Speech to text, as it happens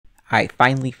I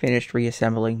finally finished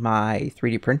reassembling my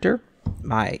 3D printer,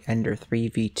 my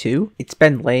ender3-v2. It's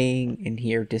been laying in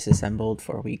here disassembled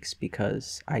for weeks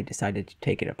because I decided to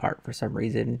take it apart for some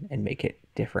reason and make it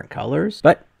different colors.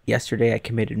 But yesterday I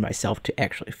committed myself to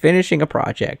actually finishing a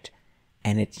project,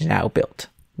 and it's now built.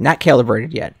 Not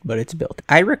calibrated yet, but it's built.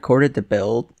 I recorded the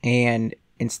build, and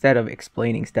instead of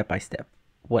explaining step by step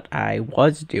what I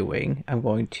was doing, I'm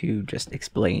going to just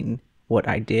explain what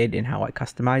I did and how I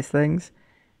customized things.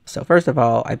 So first of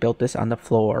all, I built this on the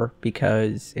floor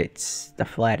because it's the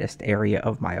flattest area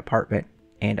of my apartment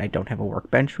and I don't have a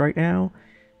workbench right now,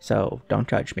 so don't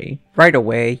judge me. Right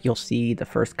away, you'll see the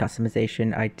first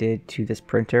customization I did to this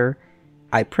printer.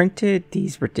 I printed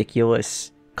these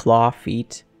ridiculous claw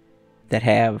feet that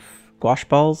have squash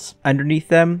balls underneath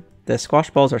them. The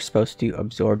squash balls are supposed to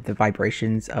absorb the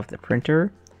vibrations of the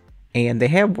printer, and they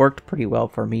have worked pretty well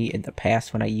for me in the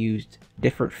past when I used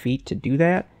different feet to do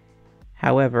that.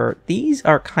 However, these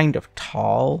are kind of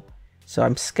tall, so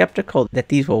I'm skeptical that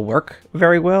these will work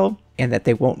very well and that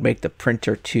they won't make the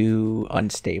printer too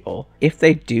unstable. If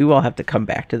they do, I'll have to come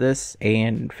back to this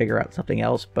and figure out something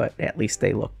else, but at least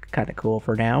they look kind of cool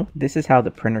for now. This is how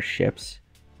the printer ships.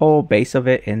 Whole base of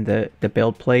it in the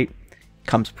build plate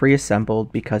comes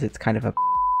pre-assembled because it's kind of a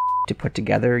to put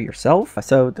together yourself.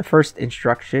 So the first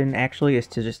instruction actually is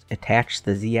to just attach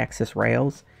the Z-axis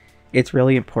rails. It's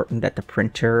really important that the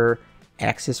printer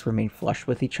axis remain flush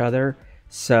with each other,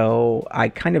 so I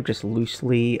kind of just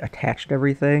loosely attached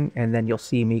everything, and then you'll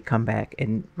see me come back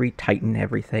and retighten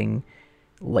everything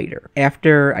later.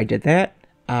 After I did that,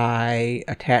 I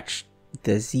attached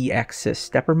the Z-axis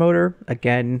stepper motor,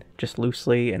 again just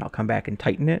loosely, and I'll come back and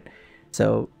tighten it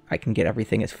so I can get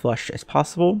everything as flush as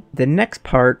possible. The next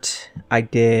part I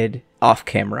did off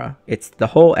camera. It's the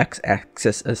whole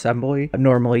X-axis assembly.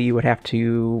 Normally you would have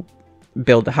to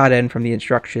build a hot end from the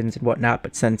instructions and whatnot,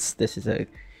 but since this is a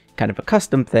kind of a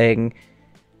custom thing,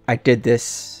 I did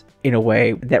this in a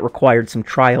way that required some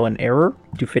trial and error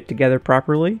to fit together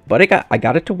properly, but I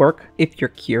got it to work. If you're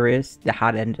curious, the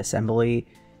hot end assembly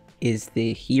is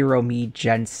the Hero Me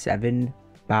Gen7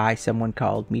 by someone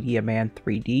called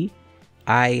MediaMan3D.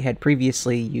 I had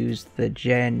previously used the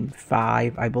Gen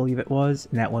 5, I believe it was,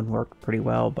 and that one worked pretty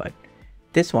well, but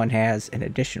this one has an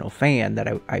additional fan that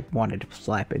I wanted to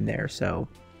slap in there, so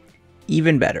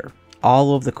even better.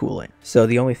 All of the cooling. So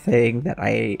the only thing that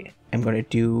I am going to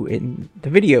do in the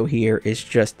video here is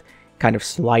just kind of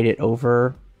slide it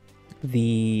over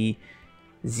the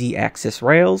Z-axis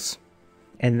rails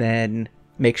and then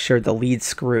make sure the lead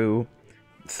screw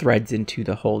threads into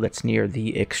the hole that's near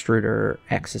the extruder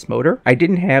axis motor. I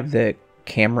didn't have the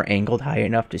camera angled high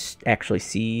enough to actually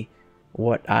see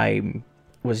what I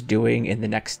was doing in the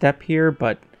next step here,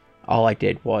 but all I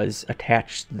did was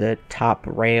attach the top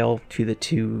rail to the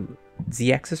two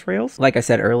Z-axis rails. Like I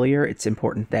said earlier, it's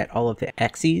important that all of the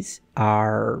axes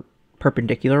are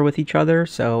perpendicular with each other,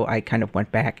 so I kind of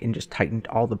went back and just tightened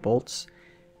all the bolts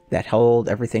that hold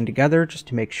everything together just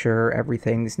to make sure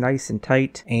everything's nice and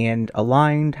tight and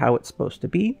aligned how it's supposed to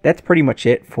be. That's pretty much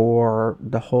it for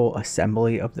the whole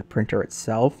assembly of the printer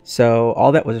itself. So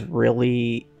all that was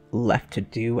really left to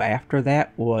do after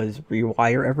that was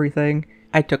rewire everything.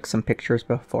 I took some pictures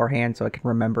beforehand so I can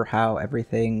remember how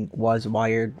everything was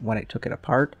wired when I took it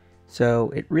apart. So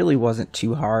it really wasn't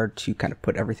too hard to kind of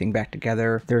put everything back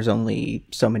together. There's only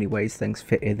so many ways things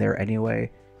fit in there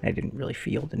anyway. I didn't really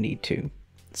feel the need to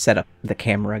set up the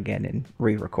camera again and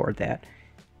re-record that.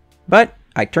 But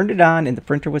I turned it on and the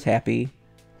printer was happy,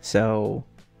 so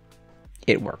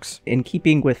it works. In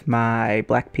keeping with my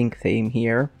Blackpink theme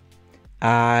here,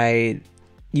 I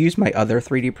used my other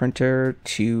 3D printer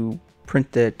to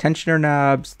print the tensioner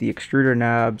knobs, the extruder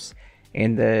knobs,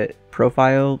 and the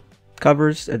profile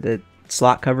covers, the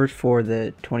slot covers for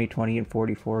the 2020 and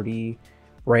 4040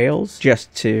 rails,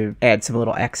 just to add some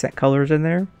little accent colors in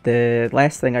there. The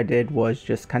last thing I did was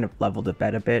just kind of level the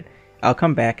bed a bit. I'll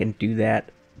come back and do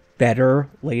that better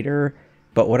later,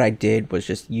 but what I did was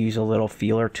just use a little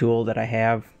feeler tool that I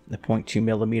have, the 0.2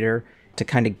 millimeter, to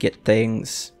kind of get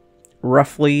things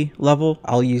roughly level.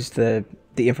 I'll use the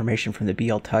information from the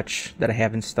BLTouch that I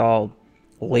have installed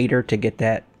later to get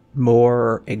that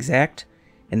more exact.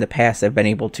 In the past, I've been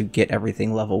able to get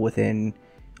everything level within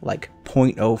like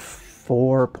 0.04,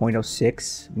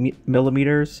 0.06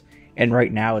 millimeters, and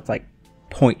right now it's like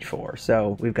 0.4,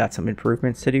 so we've got some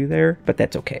improvements to do there, but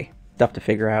that's okay. Stuff to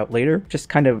figure out later. Just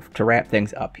kind of to wrap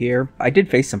things up here, I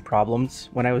did face some problems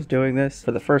when I was doing this.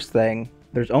 For the first thing,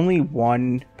 there's only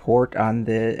one port on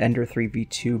the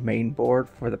ender3-v2 main board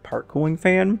for the part cooling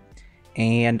fan,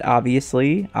 and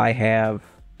obviously I have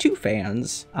two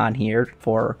fans on here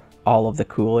for all of the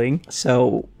cooling.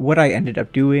 So what I ended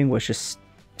up doing was just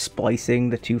splicing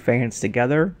the two fans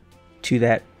together to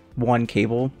that one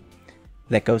cable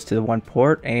that goes to the one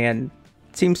port, and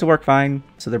it seems to work fine.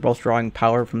 So they're both drawing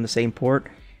power from the same port.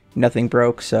 Nothing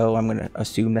broke, so I'm going to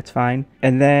assume that's fine.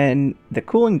 And then the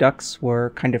cooling ducts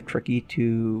were kind of tricky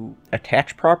to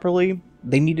attach properly.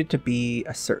 They needed to be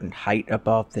a certain height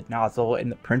above the nozzle in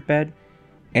the print bed,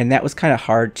 and that was kind of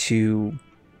hard to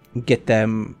get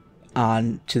them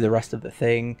on to the rest of the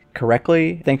thing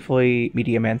correctly. Thankfully,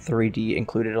 Media Man 3D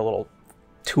included a little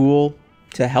tool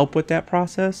to help with that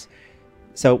process.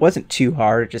 So it wasn't too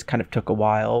hard, it just kind of took a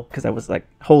while because I was like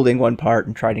holding one part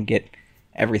and trying to get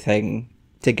everything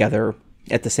together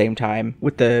at the same time.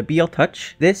 With the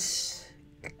BLTouch, this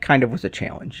kind of was a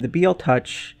challenge. The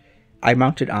BLTouch, I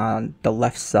mounted on the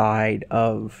left side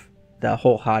of the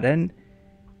whole hotend.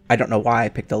 I don't know why I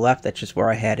picked the left, that's just where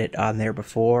I had it on there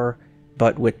before.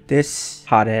 But with this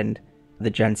hotend, the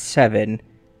Gen 7,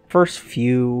 first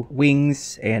few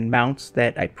wings and mounts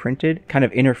that I printed kind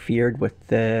of interfered with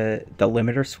the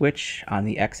limiter switch on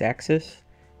the x-axis.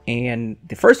 And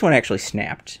the first one actually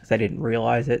snapped because I didn't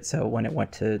realize it. So when it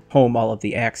went to home all of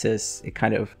the axis, it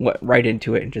kind of went right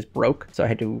into it and just broke. So I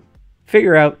had to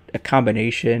figure out a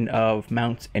combination of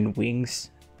mounts and wings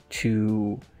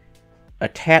to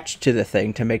attach to the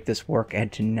thing to make this work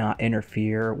and to not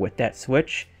interfere with that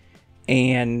switch.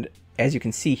 And as you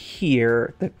can see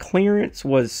here, the clearance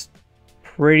was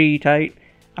pretty tight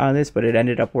on this, but it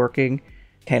ended up working.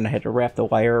 And I had to wrap the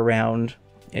wire around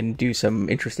and do some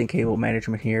interesting cable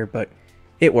management here, but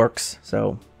it works,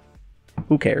 so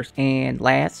who cares? And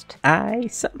last, I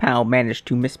somehow managed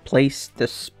to misplace the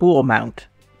spool mount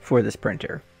for this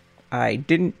printer. I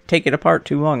didn't take it apart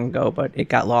too long ago, but it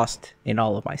got lost in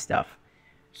all of my stuff.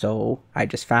 So I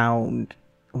just found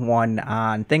one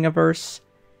on Thingiverse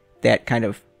that kind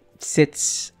of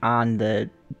sits on the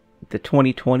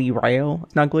 2020 rail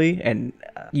snugly and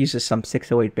uses some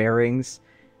 608 bearings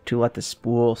to let the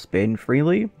spool spin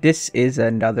freely. This is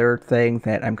another thing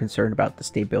that I'm concerned about the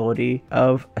stability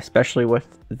of, especially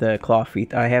with the claw feet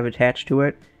that I have attached to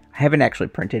it. I haven't actually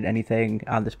printed anything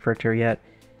on this printer yet.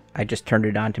 I just turned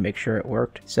it on to make sure it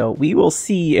worked. So we will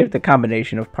see if the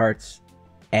combination of parts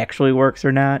actually works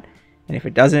or not. And if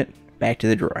it doesn't, back to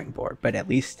the drawing board. But at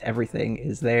least everything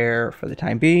is there for the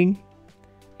time being.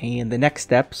 And the next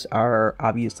steps are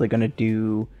obviously going to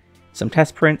do some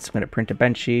test prints. I'm going to print a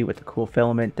benchy with a cool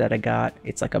filament that I got.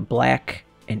 It's like a black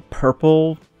and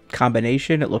purple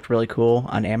combination. It looked really cool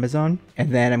on Amazon.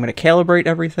 And then I'm going to calibrate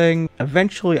everything.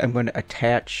 Eventually, I'm going to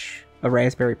attach a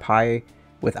Raspberry Pi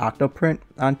with Octoprint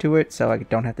onto it so I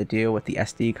don't have to deal with the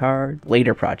SD card.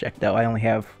 Later project though. I only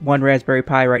have one Raspberry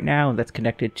Pi right now, and that's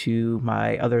connected to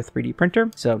my other 3D printer.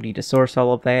 So I need to source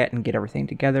all of that and get everything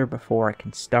together before I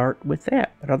can start with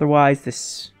that. But otherwise,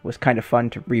 this was kind of fun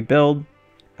to rebuild.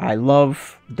 I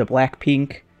love the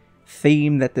black-pink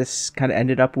theme that this kind of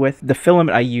ended up with. The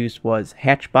filament I used was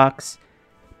Hatchbox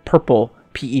Purple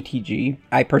PETG.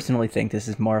 I personally think this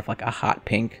is more of like a hot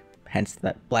pink, hence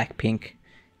that black-pink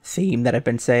theme that I've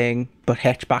been saying, but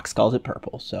Hatchbox calls it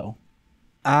purple. So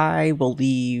I will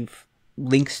leave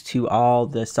links to all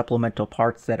the supplemental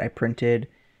parts that I printed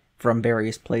from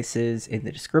various places in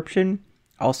the description.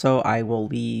 Also, I will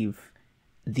leave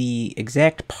the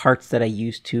exact parts that I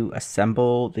used to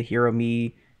assemble the Hero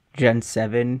Me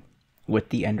Gen7 with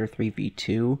the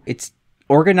ender3-v2. It's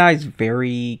organized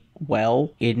very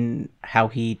well in how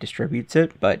he distributes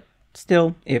it, but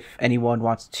still, if anyone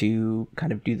wants to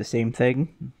kind of do the same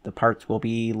thing, the parts will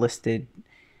be listed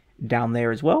down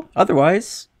there as well.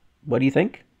 Otherwise, what do you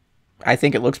think? I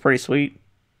think it looks pretty sweet.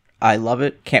 I love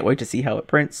it. Can't wait to see how it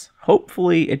prints.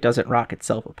 Hopefully, it doesn't rock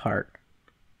itself apart.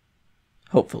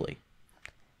 Hopefully.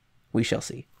 We shall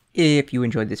see. If you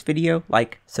enjoyed this video,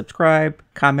 like, subscribe,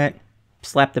 comment,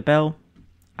 slap the bell.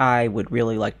 I would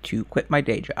really like to quit my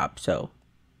day job, so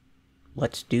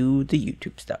let's do the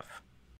YouTube stuff.